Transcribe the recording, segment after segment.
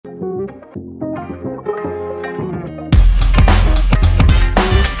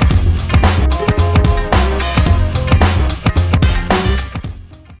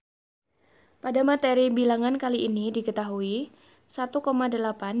Pada materi bilangan kali ini diketahui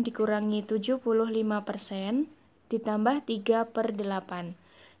 1,8 dikurangi 75% ditambah 3/8.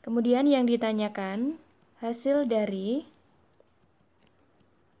 Kemudian yang ditanyakan hasil dari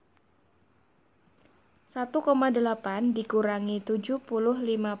 1,8 dikurangi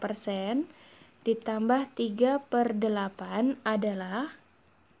 75% ditambah 3/8 adalah.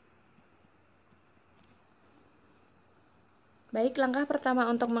 Baik, langkah pertama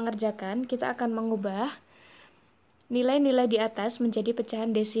untuk mengerjakan, kita akan mengubah nilai-nilai di atas menjadi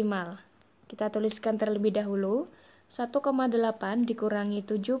pecahan desimal. Kita tuliskan terlebih dahulu, 1,8 dikurangi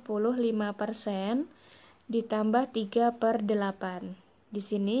 75% ditambah 3/8. Di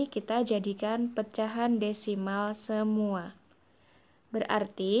sini kita jadikan pecahan desimal semua.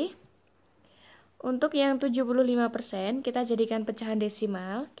 Berarti, untuk yang 75% kita jadikan pecahan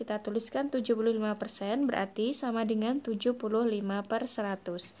desimal, kita tuliskan 75% berarti sama dengan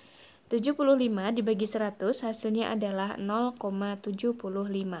 75/100. 75 dibagi 100 hasilnya adalah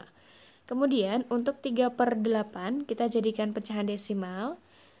 0,75. Kemudian untuk 3/8 kita jadikan pecahan desimal,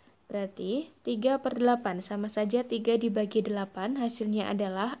 berarti 3/8 sama saja 3 dibagi 8 hasilnya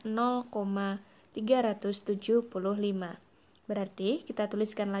adalah 0,375. Berarti kita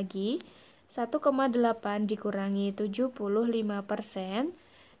tuliskan lagi 1,8 dikurangi 75%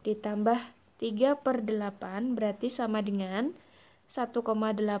 ditambah 3/8 berarti sama dengan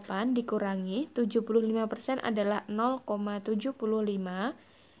 1,8 dikurangi 75% adalah 0,75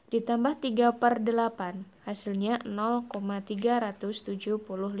 ditambah 3/8 hasilnya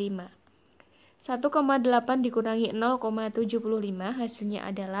 0,375. 1,8 dikurangi 0,75 hasilnya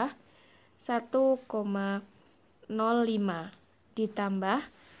adalah 1,05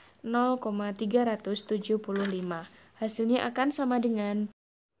 ditambah 0,375 hasilnya akan sama dengan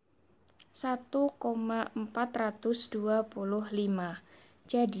 1,425.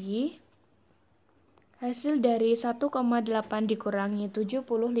 Jadi hasil dari 1,8 dikurangi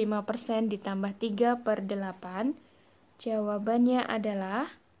 75% ditambah 3/8 jawabannya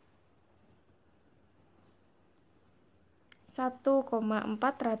adalah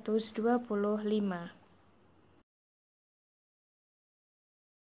 1,425.